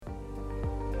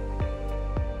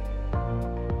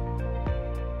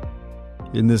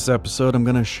In this episode, I'm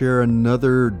going to share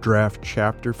another draft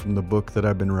chapter from the book that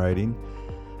I've been writing.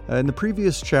 In the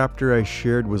previous chapter I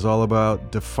shared was all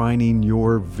about defining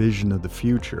your vision of the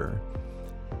future.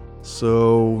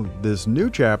 So this new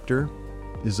chapter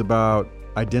is about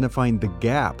identifying the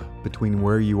gap between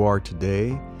where you are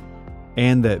today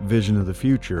and that vision of the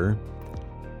future,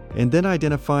 and then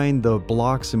identifying the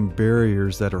blocks and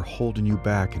barriers that are holding you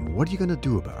back and what are you going to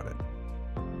do about it.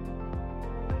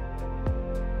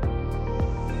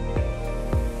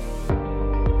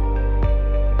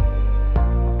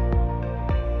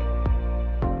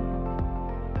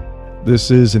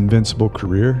 This is Invincible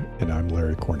Career, and I'm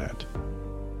Larry Cornett.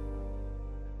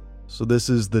 So this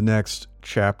is the next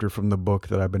chapter from the book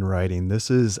that I've been writing.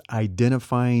 This is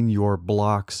identifying your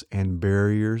blocks and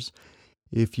barriers.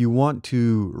 If you want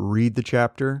to read the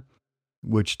chapter,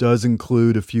 which does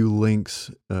include a few links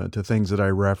to things that I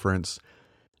reference,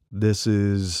 this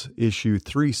is issue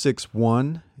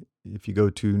 361. If you go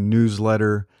to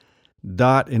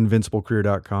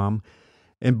newsletter.invinciblecareer.com.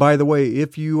 And by the way,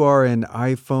 if you are an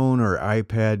iPhone or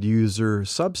iPad user,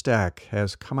 Substack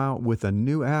has come out with a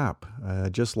new app,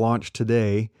 just launched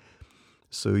today.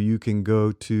 So you can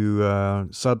go to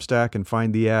Substack and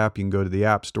find the app. You can go to the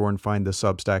App Store and find the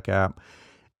Substack app.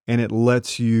 And it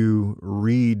lets you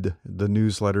read the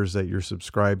newsletters that you're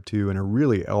subscribed to in a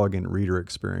really elegant reader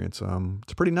experience.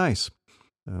 It's pretty nice.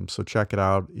 So check it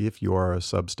out if you are a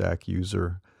Substack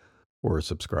user or a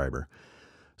subscriber.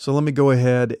 So let me go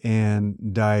ahead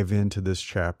and dive into this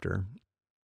chapter.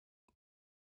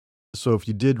 So if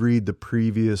you did read the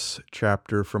previous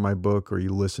chapter from my book or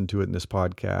you listened to it in this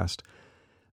podcast,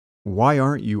 why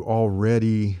aren't you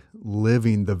already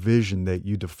living the vision that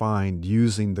you defined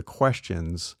using the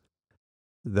questions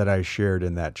that I shared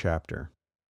in that chapter?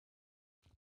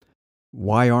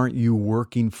 Why aren't you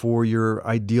working for your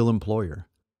ideal employer?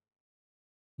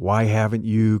 Why haven't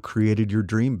you created your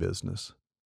dream business?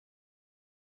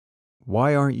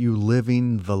 Why aren't you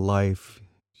living the life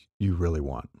you really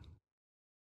want?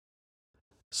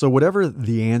 So whatever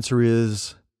the answer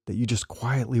is that you just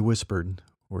quietly whispered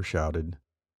or shouted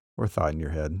or thought in your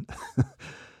head,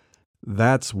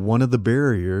 that's one of the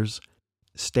barriers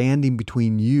standing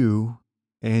between you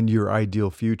and your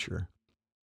ideal future.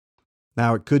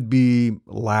 Now, it could be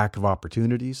lack of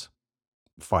opportunities,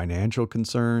 financial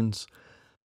concerns,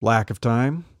 lack of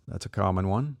time. That's a common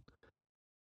one.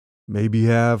 Maybe you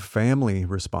have family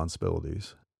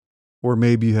responsibilities, or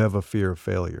maybe you have a fear of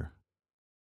failure.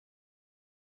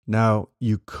 Now,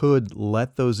 you could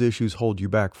let those issues hold you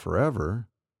back forever,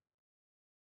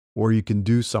 or you can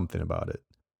do something about it.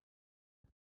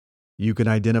 You can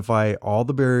identify all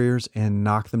the barriers and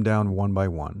knock them down one by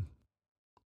one.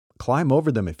 Climb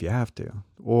over them if you have to,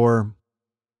 or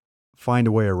find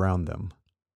a way around them.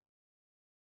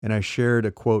 And I shared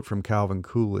a quote from Calvin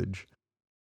Coolidge.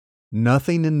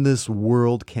 Nothing in this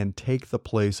world can take the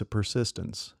place of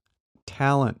persistence.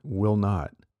 Talent will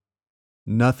not.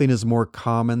 Nothing is more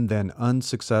common than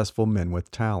unsuccessful men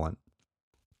with talent.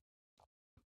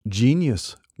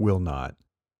 Genius will not.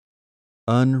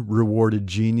 Unrewarded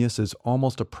genius is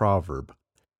almost a proverb.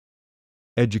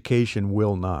 Education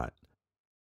will not.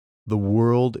 The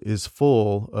world is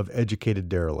full of educated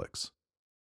derelicts.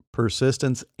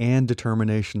 Persistence and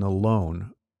determination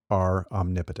alone are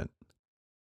omnipotent.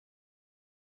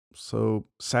 So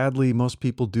sadly, most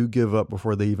people do give up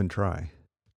before they even try.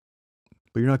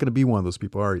 But you're not going to be one of those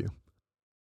people, are you?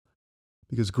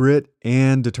 Because grit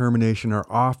and determination are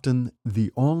often the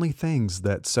only things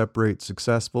that separate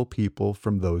successful people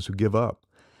from those who give up.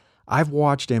 I've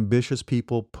watched ambitious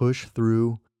people push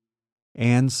through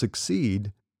and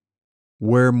succeed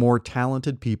where more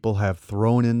talented people have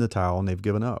thrown in the towel and they've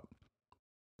given up.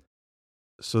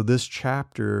 So this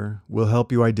chapter will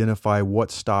help you identify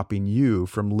what's stopping you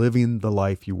from living the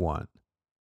life you want.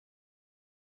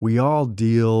 We all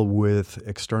deal with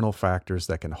external factors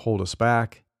that can hold us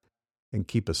back and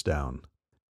keep us down.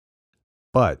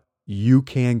 But you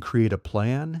can create a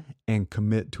plan and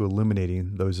commit to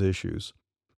eliminating those issues.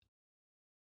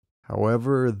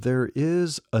 However, there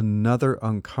is another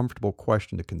uncomfortable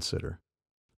question to consider.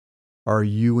 Are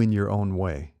you in your own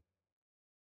way?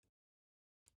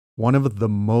 One of the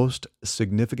most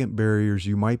significant barriers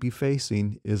you might be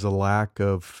facing is a lack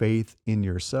of faith in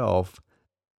yourself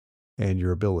and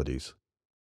your abilities.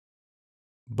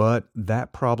 But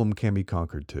that problem can be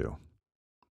conquered too.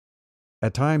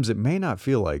 At times it may not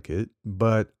feel like it,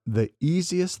 but the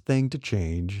easiest thing to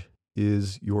change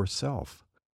is yourself.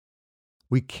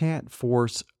 We can't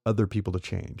force other people to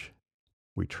change.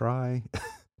 We try,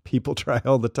 people try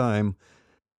all the time,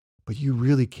 but you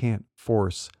really can't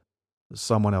force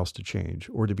someone else to change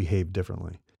or to behave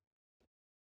differently.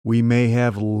 We may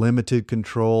have limited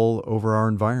control over our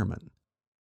environment.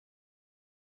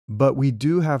 But we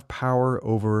do have power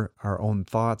over our own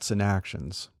thoughts and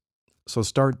actions. So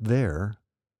start there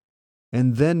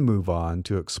and then move on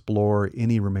to explore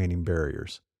any remaining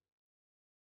barriers.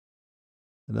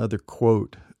 Another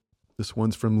quote, this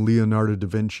one's from Leonardo da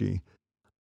Vinci.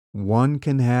 One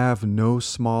can have no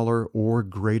smaller or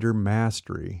greater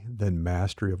mastery than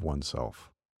mastery of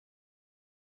oneself.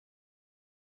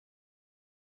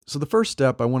 So the first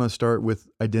step, I want to start with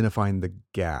identifying the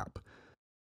gap.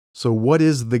 So what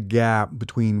is the gap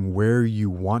between where you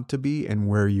want to be and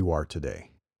where you are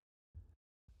today?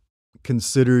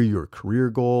 Consider your career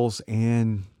goals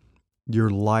and your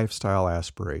lifestyle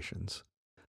aspirations.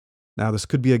 Now, this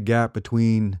could be a gap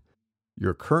between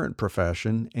your current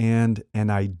profession and an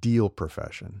ideal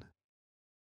profession.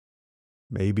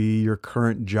 Maybe your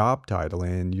current job title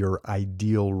and your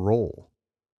ideal role.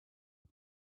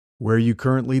 Where you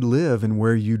currently live and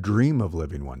where you dream of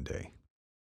living one day.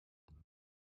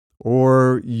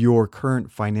 Or your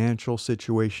current financial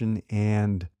situation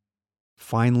and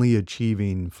finally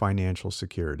achieving financial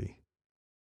security.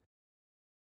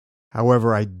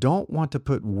 However, I don't want to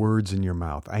put words in your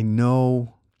mouth. I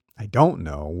don't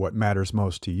know what matters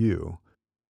most to you,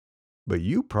 but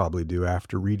you probably do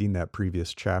after reading that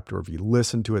previous chapter, or if you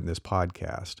listen to it in this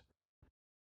podcast.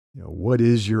 What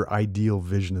is your ideal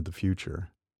vision of the future?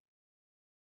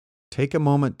 Take a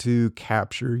moment to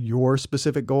capture your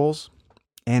specific goals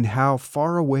and how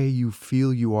far away you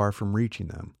feel you are from reaching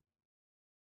them.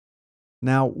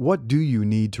 Now, what do you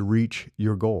need to reach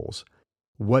your goals?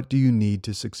 What do you need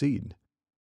to succeed?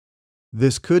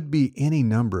 This could be any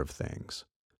number of things.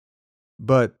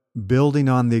 But building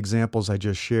on the examples I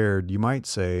just shared, you might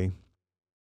say,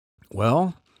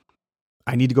 well,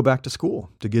 I need to go back to school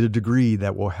to get a degree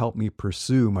that will help me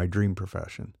pursue my dream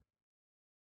profession.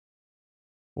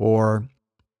 Or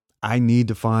I need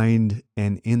to find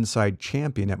an inside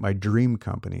champion at my dream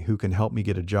company who can help me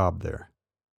get a job there.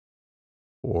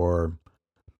 Or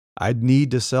I'd need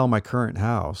to sell my current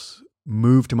house,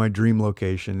 move to my dream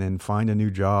location, and find a new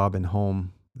job and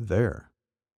home there.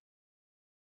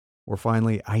 Or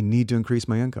finally, I need to increase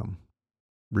my income,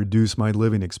 reduce my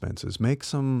living expenses, make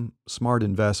some smart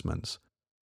investments,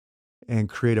 and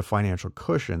create a financial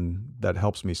cushion that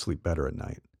helps me sleep better at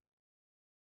night.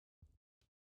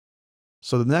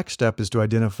 So the next step is to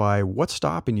identify what's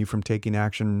stopping you from taking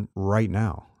action right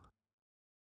now.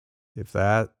 If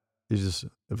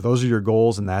those are your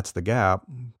goals and that's the gap,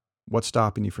 what's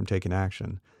stopping you from taking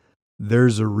action?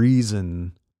 There's a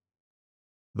reason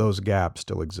those gaps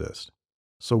still exist.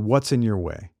 So what's in your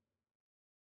way?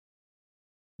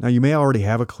 Now, you may already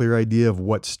have a clear idea of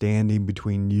what's standing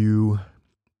between you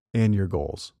and your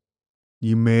goals.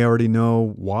 You may already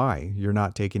know why you're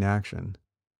not taking action.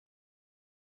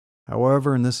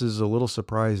 However, and this is a little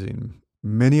surprising,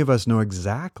 many of us know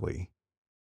exactly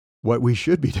what we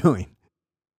should be doing,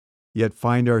 yet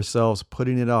find ourselves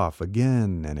putting it off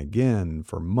again and again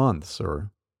for months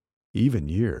or even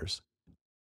years.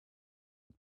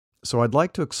 So I'd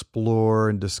like to explore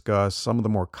and discuss some of the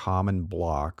more common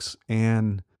blocks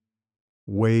and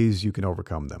ways you can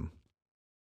overcome them.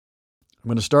 I'm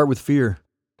going to start with fear.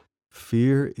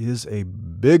 Fear is a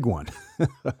big one.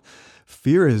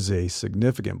 Fear is a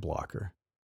significant blocker.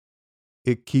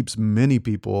 It keeps many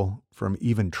people from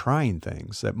even trying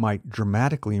things that might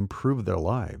dramatically improve their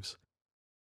lives.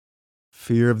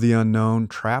 Fear of the unknown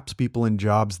traps people in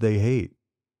jobs they hate,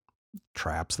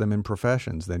 traps them in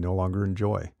professions they no longer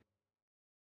enjoy.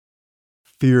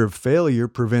 Fear of failure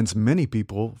prevents many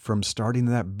people from starting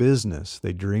that business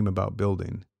they dream about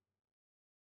building.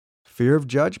 Fear of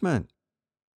judgment.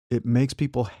 It makes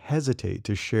people hesitate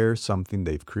to share something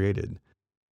they've created.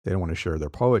 They don't want to share their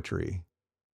poetry.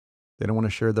 They don't want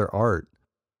to share their art.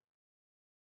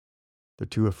 They're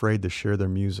too afraid to share their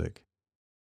music.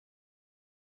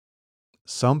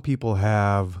 Some people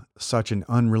have such an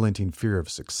unrelenting fear of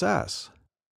success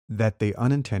that they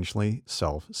unintentionally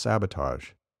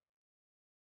self-sabotage.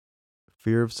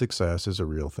 Fear of success is a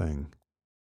real thing.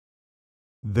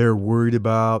 They're worried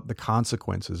about the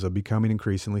consequences of becoming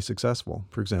increasingly successful.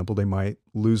 For example, they might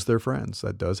lose their friends.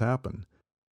 That does happen.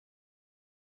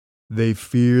 They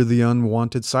fear the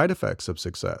unwanted side effects of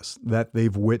success that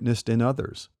they've witnessed in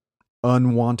others.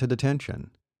 Unwanted attention,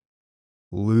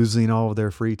 losing all of their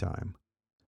free time.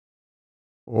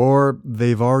 Or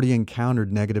they've already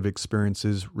encountered negative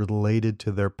experiences related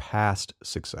to their past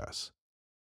success.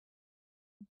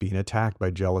 Being attacked by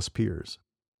jealous peers.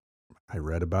 I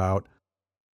read about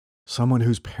someone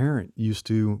whose parent used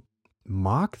to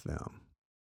mock them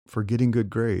for getting good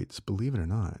grades, believe it or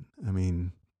not. I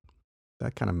mean,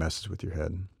 That kind of messes with your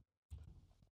head.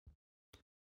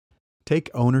 Take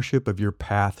ownership of your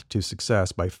path to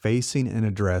success by facing and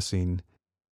addressing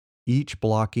each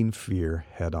blocking fear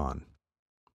head on.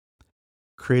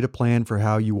 Create a plan for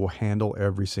how you will handle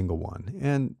every single one,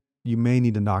 and you may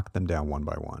need to knock them down one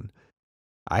by one.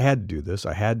 I had to do this.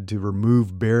 I had to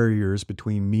remove barriers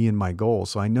between me and my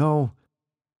goals. So I know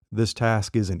this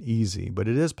task isn't easy, but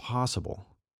it is possible.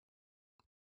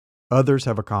 Others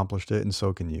have accomplished it, and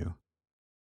so can you.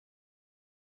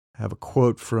 I have a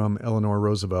quote from Eleanor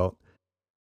Roosevelt.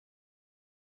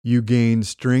 You gain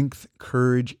strength,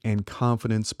 courage, and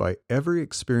confidence by every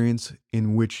experience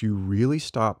in which you really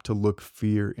stop to look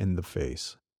fear in the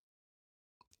face.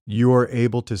 You are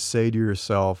able to say to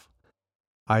yourself,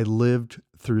 I lived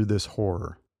through this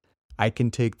horror. I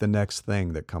can take the next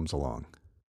thing that comes along.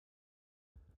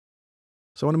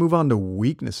 So I want to move on to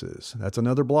weaknesses. That's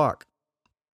another block.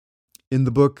 In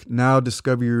the book, Now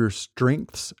Discover Your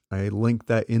Strengths, I link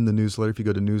that in the newsletter. If you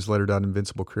go to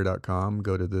newsletter.invinciblecareer.com,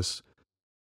 go to this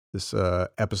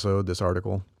episode, this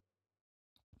article.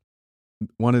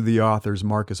 One of the authors,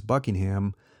 Marcus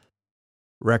Buckingham,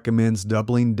 recommends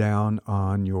doubling down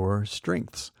on your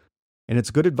strengths. And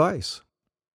it's good advice.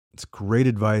 It's great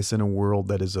advice in a world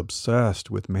that is obsessed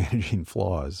with managing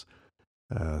flaws.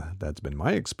 That's been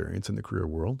my experience in the career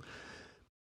world.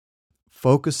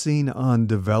 Focusing on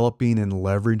developing and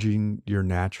leveraging your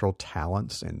natural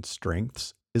talents and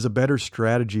strengths is a better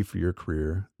strategy for your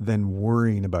career than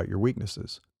worrying about your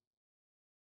weaknesses.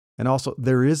 And also,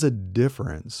 there is a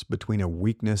difference between a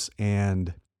weakness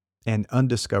and an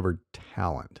undiscovered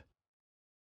talent.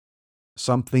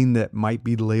 Something that might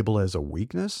be labeled as a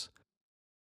weakness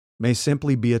may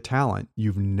simply be a talent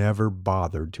you've never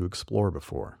bothered to explore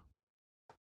before.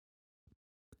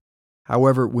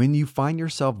 However, when you find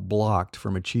yourself blocked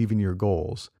from achieving your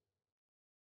goals,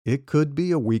 it could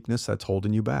be a weakness that's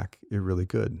holding you back. It really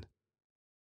could.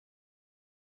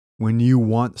 When you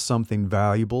want something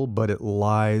valuable, but it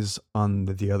lies on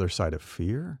the other side of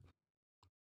fear,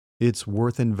 it's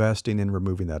worth investing in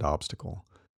removing that obstacle.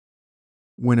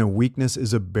 When a weakness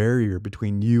is a barrier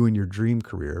between you and your dream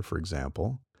career, for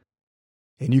example,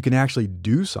 and you can actually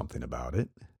do something about it,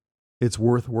 it's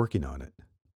worth working on it.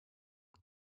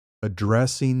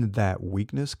 Addressing that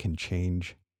weakness can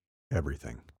change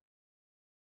everything.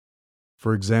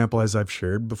 For example, as I've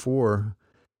shared before,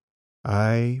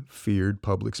 I feared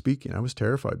public speaking. I was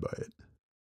terrified by it.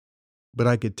 But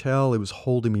I could tell it was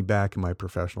holding me back in my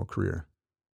professional career.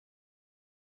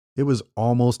 It was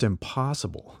almost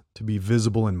impossible to be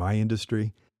visible in my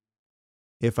industry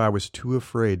if I was too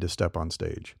afraid to step on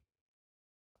stage.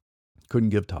 Couldn't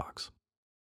give talks.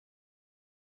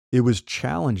 It was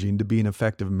challenging to be an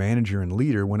effective manager and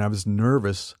leader when I was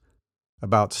nervous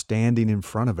about standing in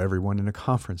front of everyone in a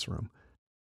conference room.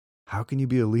 How can you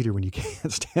be a leader when you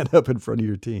can't stand up in front of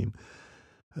your team?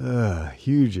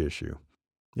 Huge issue.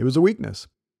 It was a weakness.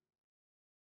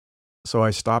 So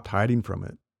I stopped hiding from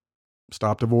it,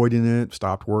 stopped avoiding it,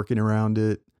 stopped working around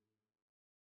it.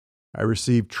 I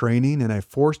received training and I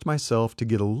forced myself to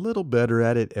get a little better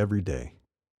at it every day.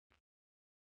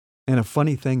 And a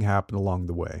funny thing happened along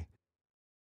the way.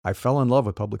 I fell in love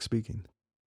with public speaking.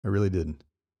 I really did.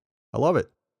 I love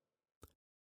it.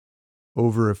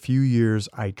 Over a few years,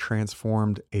 I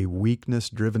transformed a weakness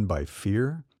driven by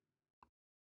fear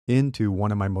into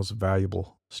one of my most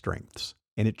valuable strengths.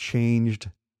 And it changed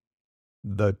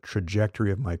the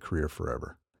trajectory of my career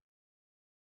forever.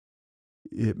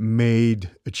 It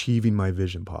made achieving my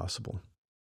vision possible.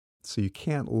 So you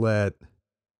can't let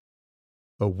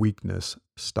a weakness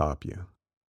stop you.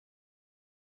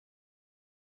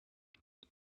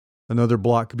 Another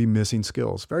block could be missing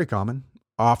skills. Very common.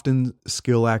 Often,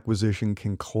 skill acquisition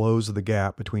can close the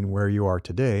gap between where you are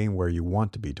today and where you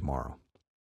want to be tomorrow.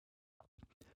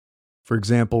 For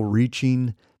example,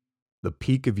 reaching the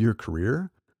peak of your career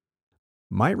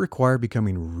might require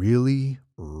becoming really,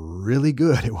 really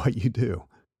good at what you do.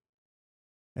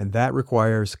 And that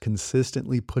requires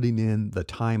consistently putting in the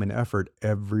time and effort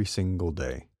every single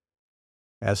day.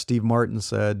 As Steve Martin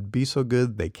said, be so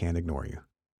good they can't ignore you.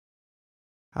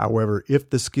 However, if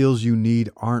the skills you need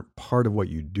aren't part of what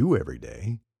you do every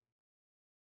day,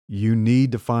 you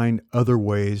need to find other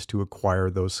ways to acquire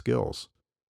those skills.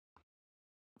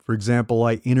 For example,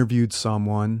 I interviewed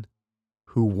someone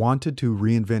who wanted to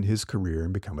reinvent his career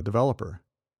and become a developer.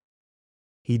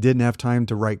 He didn't have time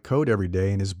to write code every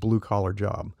day in his blue-collar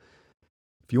job.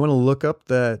 If you want to look up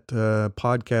that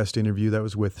podcast interview that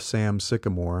was with Sam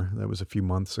Sycamore, that was a few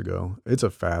months ago, it's a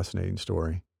fascinating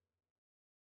story.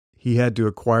 He had to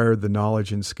acquire the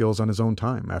knowledge and skills on his own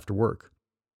time after work.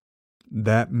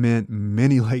 That meant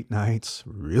many late nights,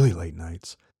 really late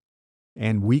nights,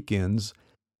 and weekends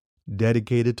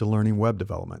dedicated to learning web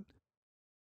development.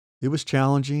 It was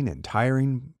challenging and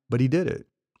tiring, but he did it.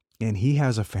 And he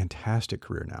has a fantastic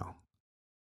career now.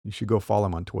 You should go follow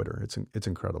him on Twitter. It's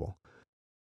incredible.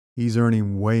 He's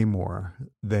earning way more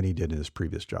than he did in his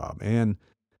previous job. And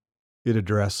it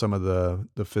addressed some of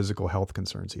the physical health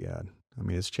concerns he had. I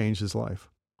mean, it's changed his life.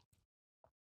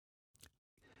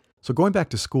 So going back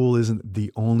to school isn't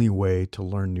the only way to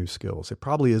learn new skills. It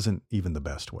probably isn't even the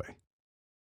best way.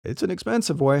 It's an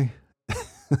expensive way.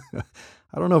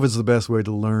 I don't know if it's the best way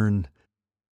to learn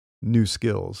new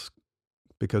skills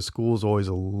because school is always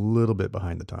a little bit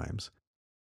behind the times.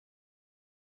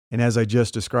 And as I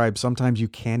just described, sometimes you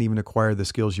can't even acquire the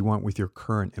skills you want with your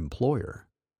current employer.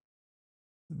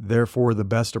 Therefore, the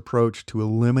best approach to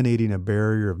eliminating a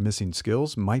barrier of missing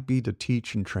skills might be to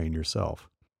teach and train yourself.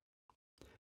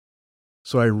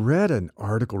 So I read an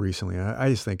article recently. I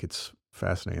just think it's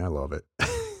fascinating. I love it.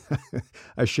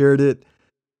 I shared it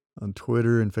on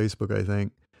Twitter and Facebook, I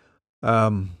think.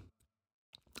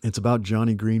 It's about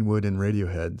Jonny Greenwood and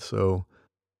Radiohead. So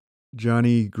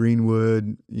Jonny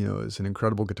Greenwood, is an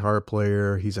incredible guitar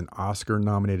player. He's an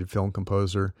Oscar-nominated film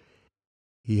composer.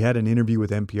 He had an interview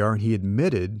with NPR, and he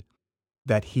admitted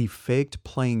that he faked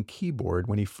playing keyboard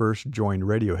when he first joined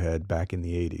Radiohead back in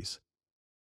the 80s.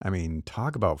 I mean,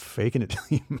 talk about faking it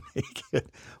till you make it.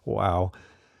 Wow.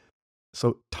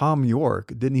 So Tom York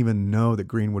didn't even know that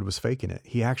Greenwood was faking it.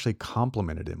 He actually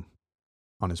complimented him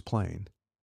on his playing.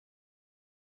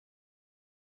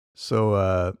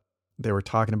 So they were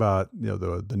talking about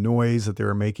the noise that they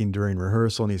were making during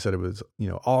rehearsal, and he said it was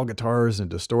all guitars and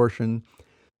distortion.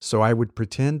 So I would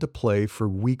pretend to play for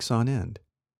weeks on end.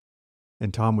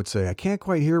 And Tom would say, I can't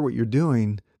quite hear what you're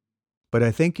doing, but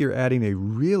I think you're adding a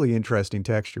really interesting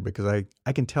texture because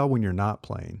I can tell when you're not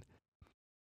playing.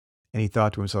 And he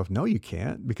thought to himself, no, you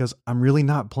can't, because I'm really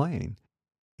not playing.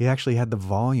 He actually had the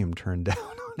volume turned down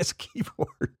on his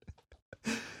keyboard.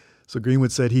 So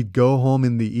Greenwood said he'd go home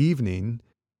in the evening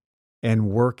and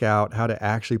work out how to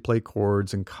actually play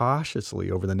chords, and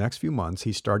cautiously over the next few months,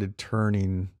 he started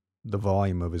turning the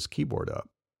volume of his keyboard up.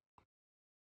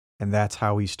 And that's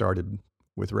how he started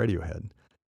with Radiohead.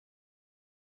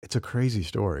 It's a crazy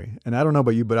story. And I don't know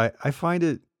about you, but I find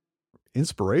it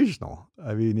inspirational.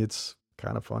 I mean, it's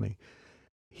kind of funny.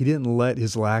 He didn't let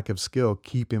his lack of skill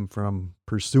keep him from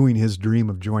pursuing his dream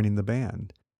of joining the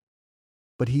band.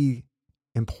 But he,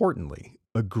 importantly,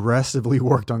 aggressively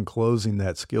worked on closing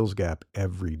that skills gap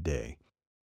every day.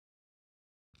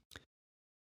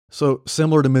 So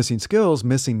similar to missing skills,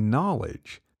 missing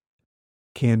knowledge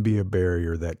can be a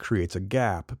barrier that creates a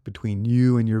gap between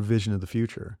you and your vision of the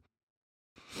future.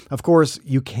 Of course,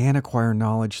 you can acquire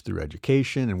knowledge through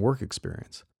education and work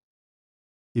experience.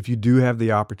 If you do have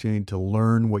the opportunity to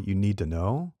learn what you need to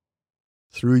know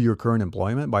through your current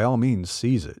employment, by all means,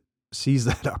 seize it. Seize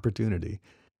that opportunity.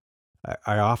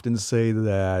 I often say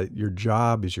that your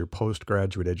job is your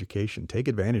postgraduate education. Take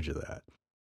advantage of that.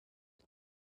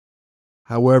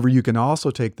 However, you can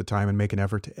also take the time and make an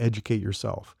effort to educate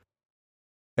yourself.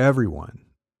 Everyone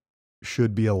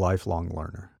should be a lifelong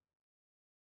learner.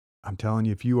 I'm telling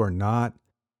you, if you're not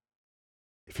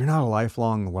a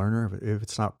lifelong learner, if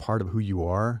it's not part of who you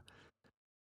are,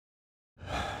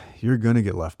 you're going to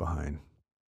get left behind.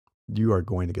 You are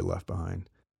going to get left behind.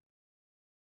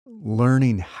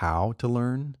 Learning how to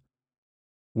learn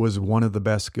was one of the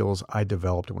best skills I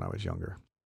developed when I was younger.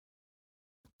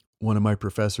 One of my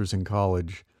professors in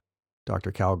college,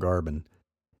 Dr. Cal Garvin,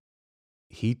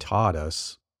 he taught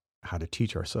us how to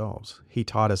teach ourselves. He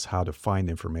taught us how to find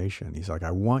information. He's like,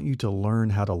 I want you to learn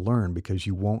how to learn because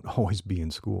you won't always be in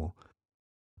school.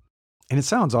 And it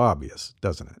sounds obvious,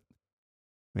 doesn't it?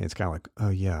 I mean, it's kind of like,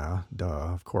 oh yeah, duh,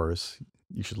 of course.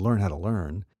 You should learn how to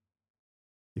learn.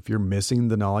 If you're missing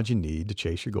the knowledge you need to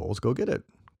chase your goals, go get it,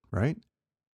 right?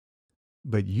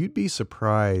 But you'd be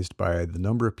surprised by the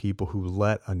number of people who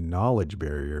let a knowledge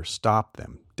barrier stop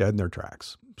them dead in their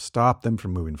tracks, stop them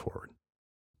from moving forward.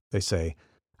 They say,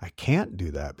 I can't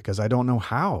do that because I don't know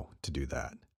how to do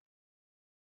that.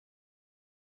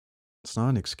 It's not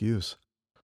an excuse.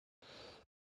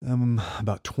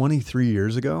 About 23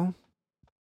 years ago,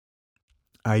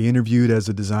 I interviewed as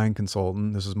a design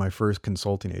consultant. This is my first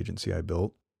consulting agency I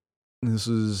built. This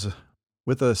is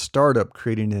with a startup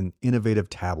creating an innovative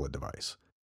tablet device.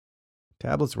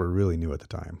 Tablets were really new at the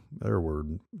time. There were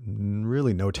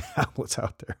really no tablets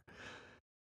out there.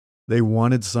 They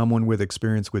wanted someone with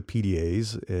experience with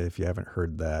PDAs. If you haven't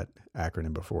heard that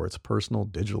acronym before, it's Personal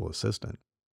Digital Assistant.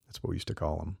 That's what we used to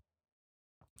call them.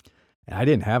 And I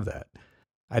didn't have that.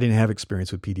 I didn't have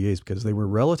experience with PDAs because they were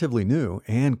relatively new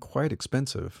and quite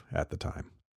expensive at the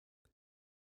time.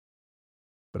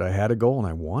 But I had a goal and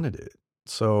I wanted it.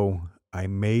 So I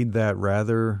made that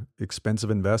rather expensive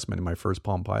investment in my first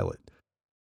Palm Pilot.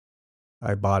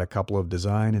 I bought a couple of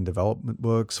design and development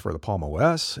books for the Palm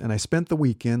OS, and I spent the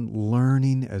weekend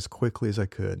learning as quickly as I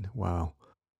could. Wow.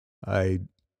 I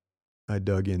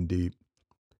dug in deep.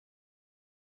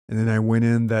 And then I went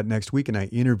in that next week and I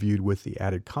interviewed with the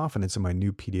added confidence in my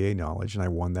new PDA knowledge, and I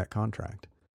won that contract.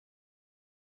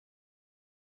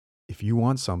 If you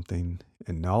want something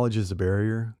and knowledge is a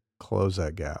barrier, close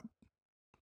that gap.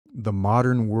 The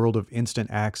modern world of instant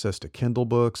access to Kindle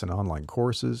books and online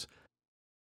courses,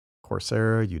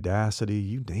 Coursera, Udacity,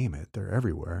 you name it, they're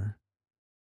everywhere.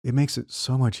 It makes it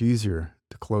so much easier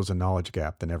to close a knowledge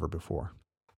gap than ever before.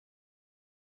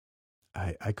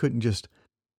 I couldn't just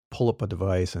pull up a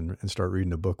device and start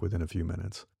reading a book within a few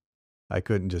minutes. I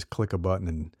couldn't just click a button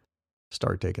and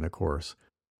start taking a course.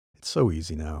 It's so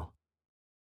easy now.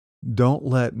 Don't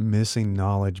let missing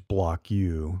knowledge block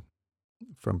you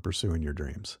from pursuing your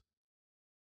dreams.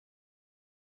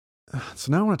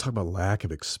 So now I want to talk about lack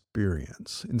of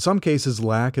experience. In some cases,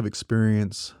 lack of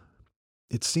experience,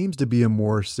 it seems to be a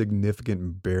more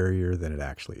significant barrier than it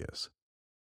actually is.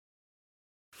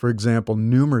 For example,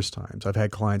 numerous times I've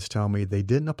had clients tell me they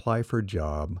didn't apply for a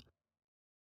job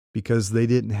because they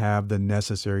didn't have the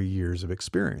necessary years of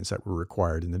experience that were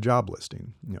required in the job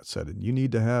listing. It said, you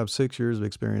need to have 6 years of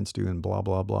experience doing blah,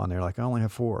 blah, blah. And they're like, I only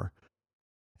have 4.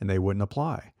 And they wouldn't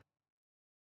apply.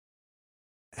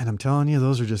 And I'm telling you,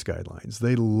 those are just guidelines.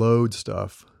 They load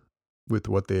stuff with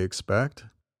what they expect,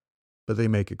 but they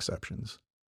make exceptions.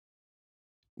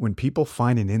 When people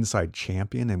find an inside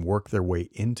champion and work their way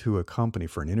into a company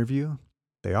for an interview,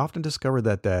 they often discover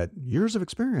that years of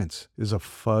experience is a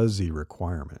fuzzy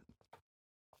requirement.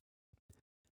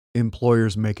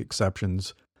 Employers make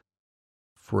exceptions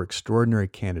for extraordinary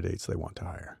candidates they want to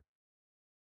hire.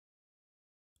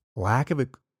 Lack of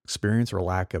experience or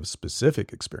lack of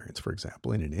specific experience, for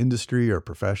example, in an industry or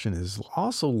profession is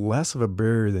also less of a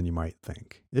barrier than you might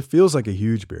think. It feels like a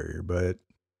huge barrier, but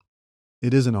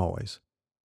it isn't always.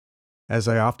 As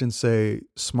I often say,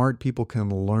 smart people can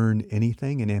learn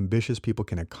anything and ambitious people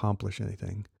can accomplish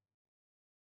anything.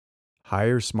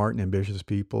 Hire smart and ambitious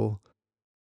people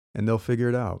and they'll figure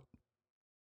it out.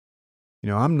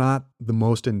 I'm not the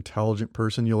most intelligent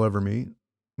person you'll ever meet,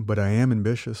 but I am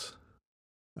ambitious.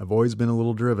 I've always been a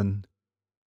little driven.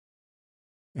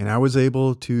 And I was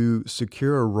able to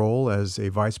secure a role as a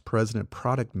vice president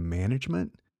product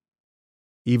management,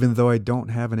 even though I don't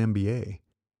have an MBA.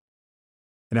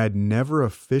 And I'd never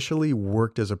officially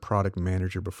worked as a product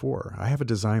manager before. I have a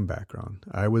design background.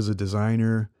 I was a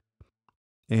designer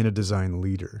and a design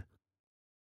leader.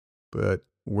 But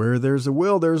where there's a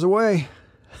will, there's a way.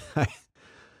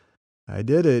 I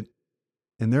did it.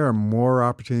 And there are more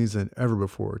opportunities than ever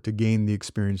before to gain the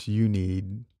experience you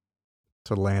need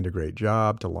to land a great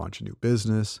job, to launch a new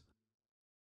business,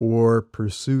 or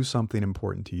pursue something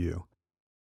important to you.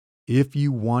 If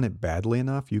you want it badly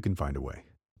enough, you can find a way.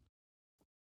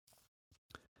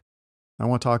 I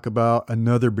want to talk about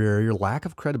another barrier, lack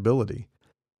of credibility.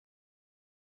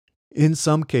 In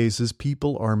some cases,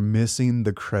 people are missing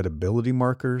the credibility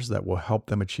markers that will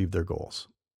help them achieve their goals.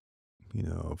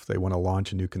 If they want to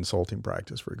launch a new consulting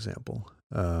practice, for example.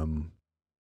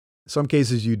 Some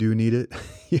cases you do need it.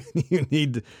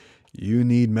 you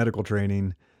need medical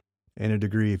training and a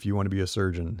degree if you want to be a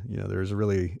surgeon. There's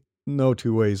really no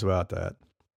two ways about that.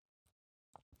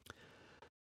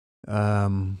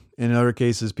 In other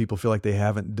cases, people feel like they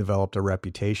haven't developed a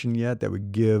reputation yet that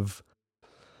would give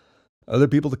other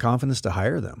people the confidence to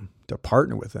hire them, to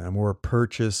partner with them, or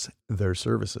purchase their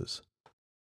services.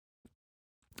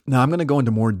 Now, I'm going to go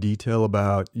into more detail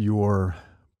about your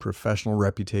professional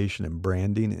reputation and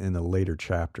branding in a later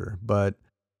chapter, but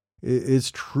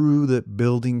it's true that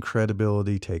building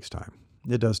credibility takes time.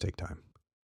 It does take time.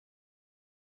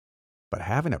 But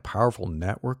having a powerful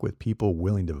network with people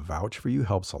willing to vouch for you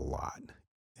helps a lot.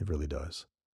 It really does.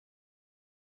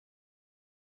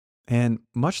 And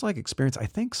much like experience, I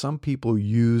think some people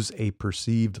use a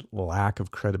perceived lack of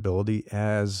credibility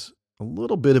as a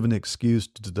little bit of an excuse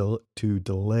to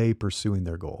delay pursuing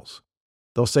their goals.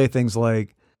 They'll say things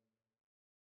like,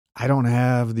 I don't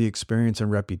have the experience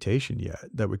and reputation yet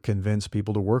that would convince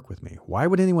people to work with me. Why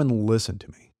would anyone listen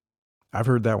to me? I've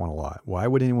heard that one a lot. Why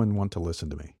would anyone want to listen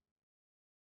to me?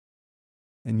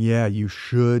 And yeah, you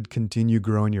should continue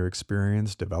growing your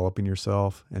experience, developing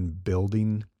yourself, and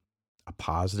building a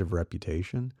positive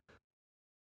reputation.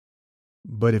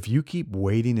 But if you keep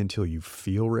waiting until you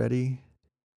feel ready,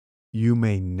 you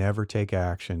may never take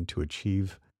action to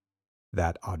achieve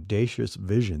that audacious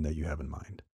vision that you have in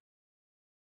mind.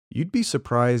 You'd be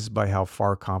surprised by how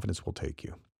far confidence will take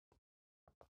you.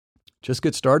 Just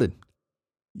get started.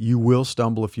 You will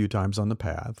stumble a few times on the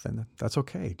path, and that's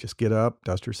okay. Just get up,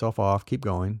 dust yourself off, keep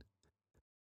going.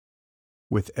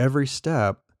 With every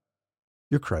step,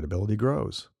 your credibility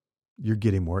grows. You're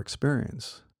getting more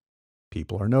experience.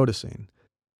 People are noticing.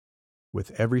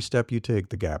 With every step you take,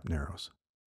 the gap narrows.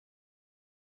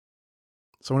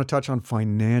 So I want to touch on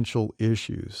financial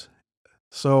issues.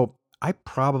 So I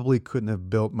probably couldn't have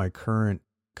built my current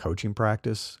coaching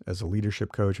practice as a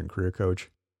leadership coach and career coach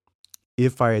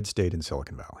if I had stayed in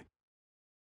Silicon Valley.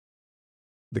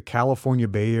 The California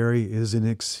Bay Area is an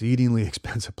exceedingly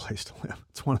expensive place to live.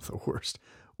 It's one of the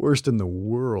worst in the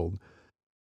world.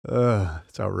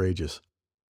 It's outrageous.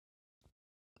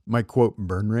 My quote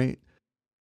burn rate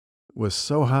was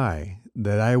so high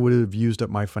that I would have used up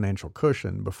my financial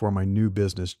cushion before my new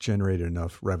business generated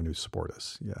enough revenue to support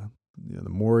us. Yeah, the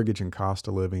mortgage and cost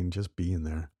of living, just being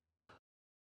there.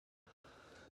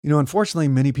 Unfortunately,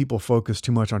 many people focus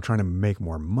too much on trying to make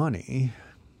more money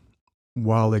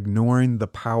while ignoring the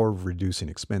power of reducing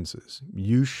expenses.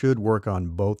 You should work on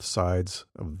both sides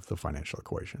of the financial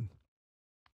equation.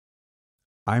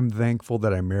 I'm thankful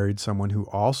that I married someone who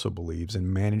also believes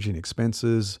in managing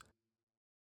expenses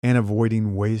and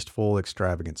avoiding wasteful,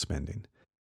 extravagant spending.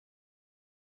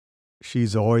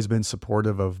 She's always been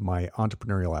supportive of my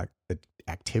entrepreneurial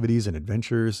activities and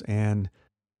adventures, and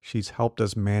she's helped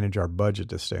us manage our budget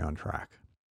to stay on track.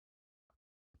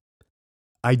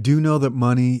 I do know that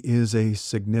money is a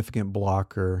significant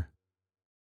blocker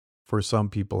for some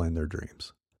people in their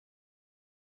dreams.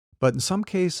 But in some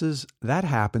cases, that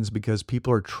happens because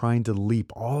people are trying to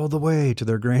leap all the way to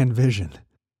their grand vision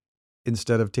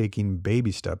instead of taking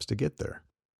baby steps to get there.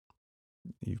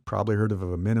 You've probably heard of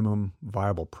a minimum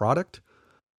viable product.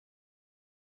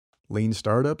 Lean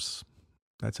startups,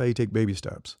 that's how you take baby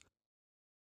steps.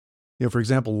 For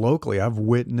example, locally, I've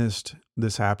witnessed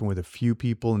this happen with a few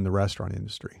people in the restaurant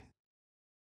industry.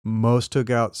 Most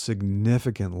took out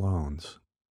significant loans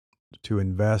to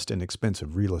invest in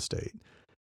expensive real estate.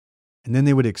 And then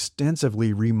they would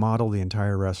extensively remodel the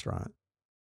entire restaurant.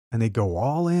 And they'd go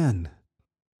all in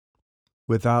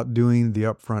without doing the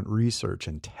upfront research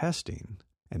and testing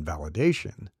and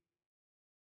validation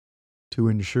to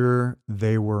ensure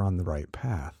they were on the right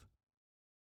path.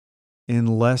 In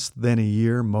less than a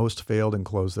year, most failed and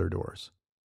closed their doors.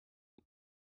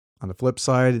 On the flip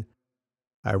side,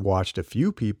 I watched a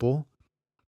few people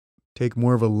take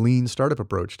more of a lean startup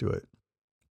approach to it,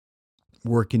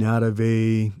 working out of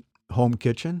a home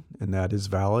kitchen, and that is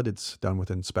valid. It's done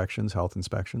with inspections, health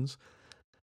inspections.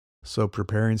 So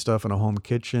preparing stuff in a home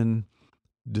kitchen,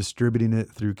 distributing it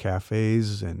through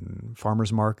cafes and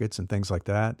farmers markets and things like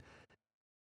that,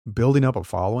 building up a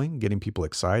following, getting people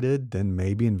excited, then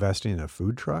maybe investing in a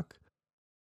food truck.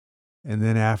 And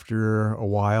then after a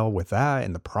while with that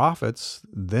and the profits,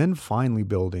 then finally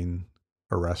building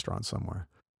a restaurant somewhere.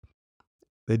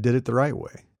 They did it the right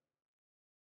way.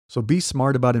 So be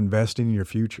smart about investing in your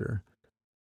future.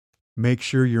 Make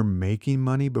sure you're making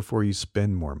money before you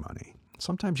spend more money.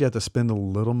 Sometimes you have to spend a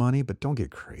little money, but don't get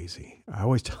crazy. I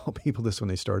always tell people this when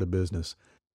they start a business.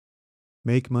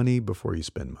 Make money before you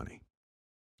spend money.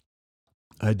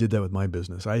 I did that with my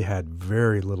business. I had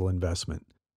very little investment.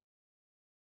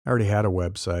 I already had a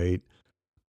website,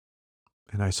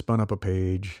 and I spun up a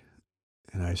page,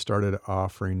 and I started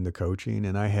offering the coaching,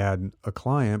 and I had a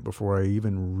client before I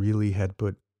even really had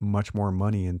put much more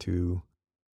money into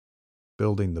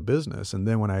building the business. And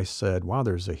then when I said, wow,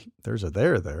 there's a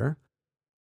there,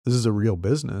 this is a real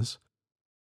business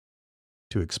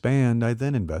to expand, I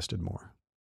then invested more,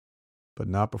 but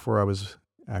not before I was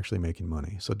actually making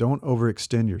money. So don't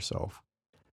overextend yourself.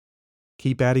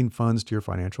 Keep adding funds to your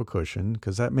financial cushion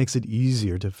because that makes it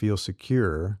easier to feel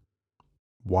secure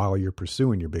while you're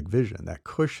pursuing your big vision. That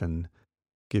cushion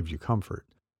gives you comfort.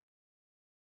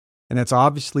 And that's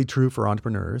obviously true for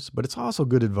entrepreneurs, but it's also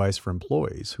good advice for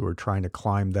employees who are trying to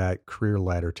climb that career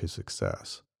ladder to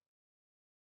success.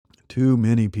 Too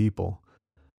many people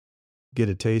get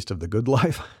a taste of the good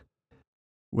life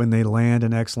when they land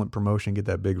an excellent promotion, get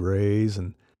that big raise,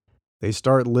 and they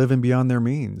start living beyond their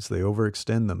means. They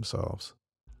overextend themselves,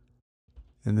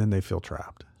 and then they feel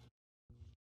trapped.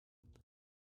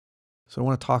 So I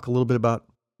want to talk a little bit about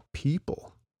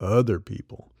people, other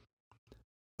people.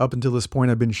 Up until this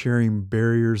point, I've been sharing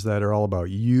barriers that are all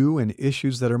about you and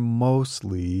issues that are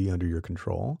mostly under your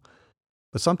control.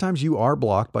 But sometimes you are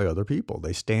blocked by other people.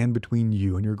 They stand between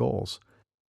you and your goals.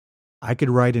 I could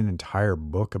write an entire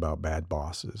book about bad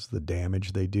bosses, the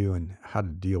damage they do, and how to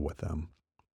deal with them.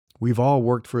 We've all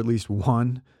worked for at least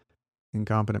one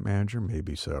incompetent manager,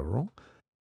 maybe several.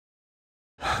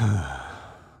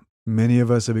 Many of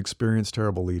us have experienced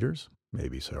terrible leaders,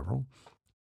 maybe several.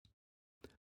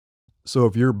 So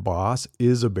if your boss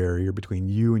is a barrier between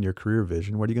you and your career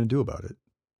vision, what are you going to do about it?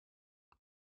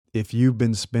 If you've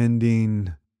been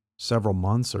spending several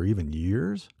months or even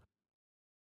years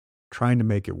trying to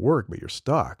make it work, but you're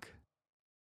stuck,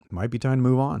 it might be time to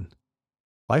move on.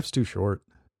 Life's too short.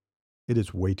 It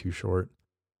is way too short.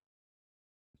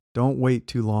 Don't wait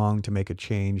too long to make a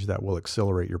change that will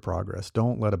accelerate your progress.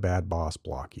 Don't let a bad boss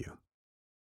block you.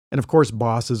 And of course,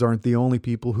 bosses aren't the only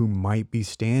people who might be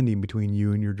standing between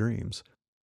you and your dreams.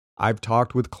 I've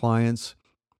talked with clients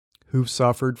who've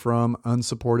suffered from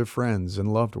unsupportive friends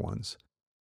and loved ones.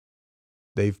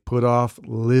 They've put off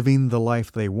living the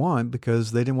life they want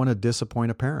because they didn't want to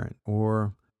disappoint a parent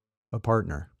or a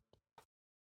partner.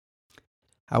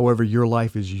 However, your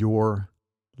life is your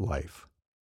life.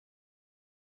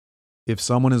 If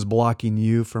someone is blocking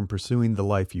you from pursuing the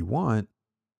life you want,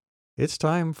 it's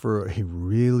time for a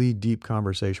really deep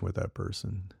conversation with that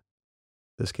person.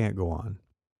 This can't go on.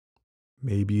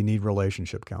 Maybe you need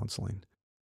relationship counseling.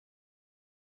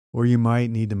 Or you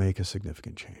might need to make a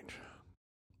significant change.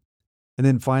 And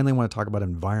then finally, I want to talk about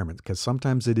environment, because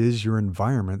sometimes it is your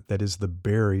environment that is the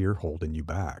barrier holding you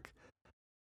back.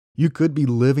 You could be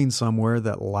living somewhere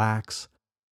that lacks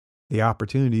the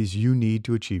opportunities you need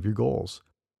to achieve your goals.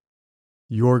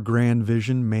 Your grand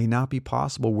vision may not be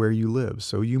possible where you live,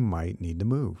 so you might need to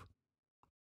move.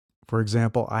 For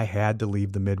example, I had to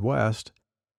leave the Midwest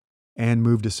and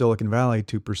move to Silicon Valley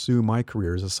to pursue my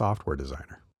career as a software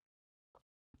designer.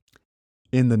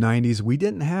 In the 90s, we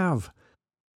didn't have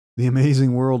the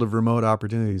amazing world of remote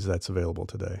opportunities that's available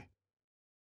today.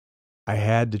 I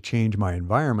had to change my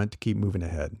environment to keep moving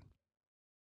ahead.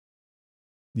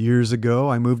 Years ago,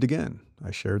 I moved again.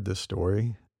 I shared this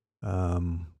story.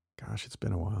 It's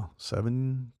been a while.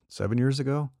 Seven years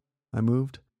ago, I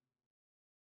moved.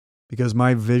 Because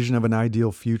my vision of an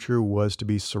ideal future was to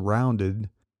be surrounded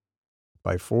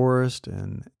by forest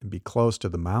and be close to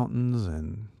the mountains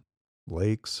and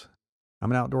lakes.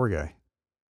 I'm an outdoor guy.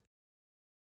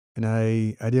 And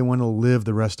I didn't want to live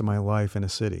the rest of my life in a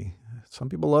city. Some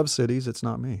people love cities. It's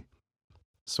not me.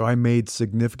 So I made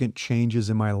significant changes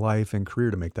in my life and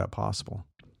career to make that possible.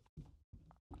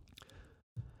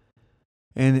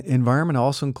 And environment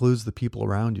also includes the people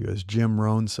around you. As Jim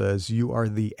Rohn says, you are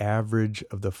the average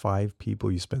of the 5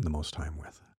 people you spend the most time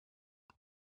with.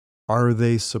 Are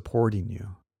they supporting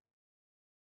you?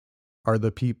 Are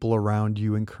the people around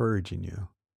you encouraging you?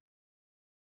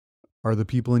 Are the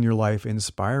people in your life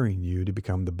inspiring you to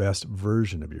become the best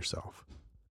version of yourself?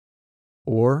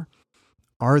 Or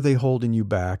are they holding you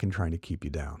back and trying to keep you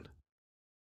down?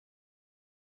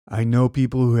 I know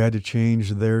people who had to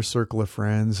change their circle of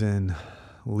friends and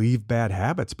leave bad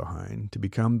habits behind to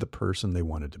become the person they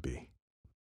wanted to be.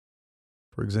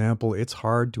 For example, it's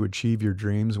hard to achieve your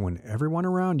dreams when everyone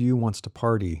around you wants to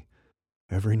party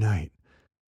every night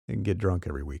and get drunk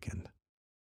every weekend.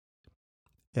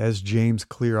 As James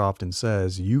Clear often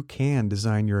says, you can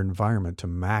design your environment to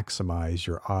maximize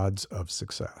your odds of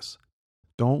success.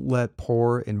 Don't let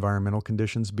poor environmental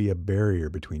conditions be a barrier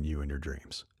between you and your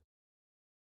dreams.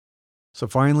 So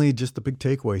finally, just the big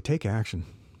takeaway, take action.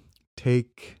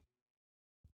 Take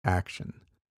action.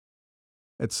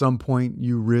 At some point,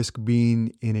 you risk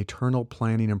being in eternal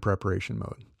planning and preparation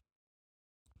mode.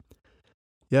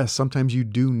 Yes, sometimes you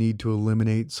do need to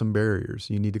eliminate some barriers.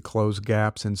 You need to close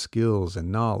gaps in skills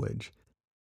and knowledge.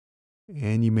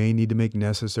 And you may need to make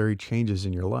necessary changes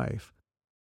in your life.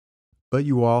 But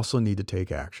you also need to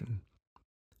take action.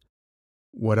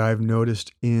 What I've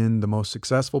noticed in the most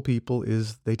successful people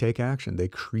is they take action. They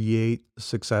create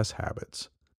success habits.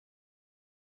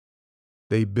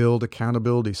 They build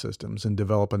accountability systems and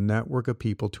develop a network of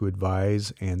people to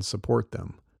advise and support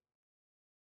them.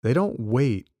 They don't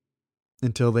wait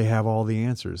until they have all the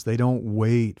answers. They don't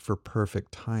wait for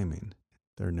perfect timing.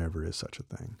 There never is such a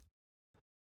thing.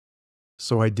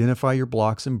 So identify your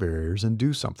blocks and barriers and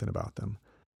do something about them.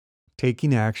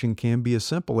 Taking action can be as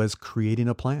simple as creating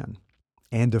a plan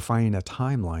and defining a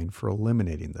timeline for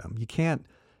eliminating them. You can't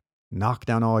knock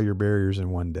down all your barriers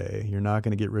in one day. You're not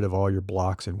going to get rid of all your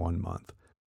blocks in 1 month.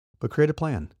 But create a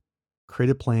plan.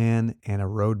 Create a plan and a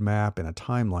roadmap and a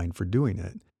timeline for doing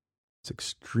it. It's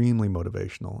extremely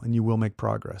motivational and you will make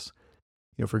progress.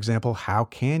 For example, how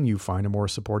can you find a more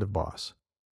supportive boss?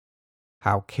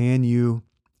 How can you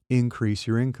increase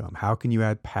your income? How can you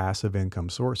add passive income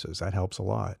sources? That helps a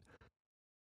lot.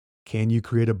 Can you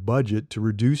create a budget to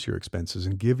reduce your expenses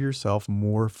and give yourself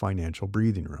more financial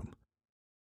breathing room?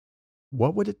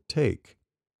 What would it take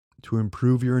to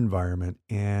improve your environment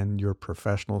and your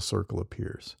professional circle of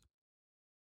peers?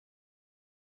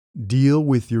 Deal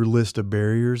with your list of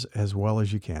barriers as well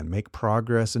as you can. Make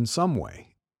progress in some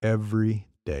way every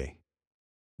day,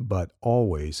 but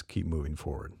always keep moving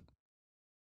forward.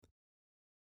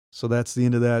 So that's the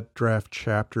end of that draft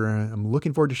chapter. I'm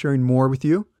looking forward to sharing more with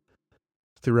you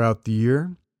throughout the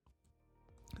year.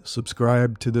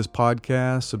 Subscribe to this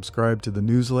podcast. Subscribe to the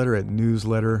newsletter at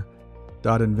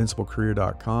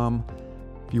newsletter.invinciblecareer.com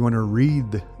if you want to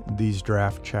read these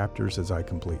draft chapters as I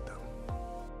complete them.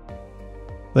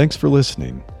 Thanks for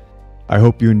listening. I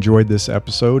hope you enjoyed this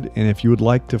episode, and if you would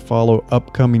like to follow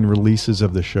upcoming releases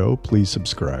of the show, please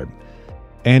subscribe.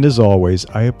 And as always,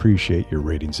 I appreciate your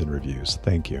ratings and reviews.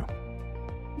 Thank you.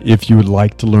 If you would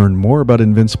like to learn more about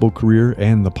Invincible Career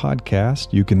and the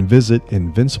podcast, you can visit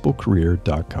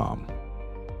invinciblecareer.com.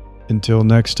 Until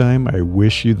next time, I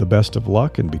wish you the best of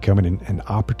luck in becoming an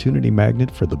opportunity magnet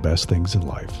for the best things in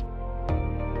life.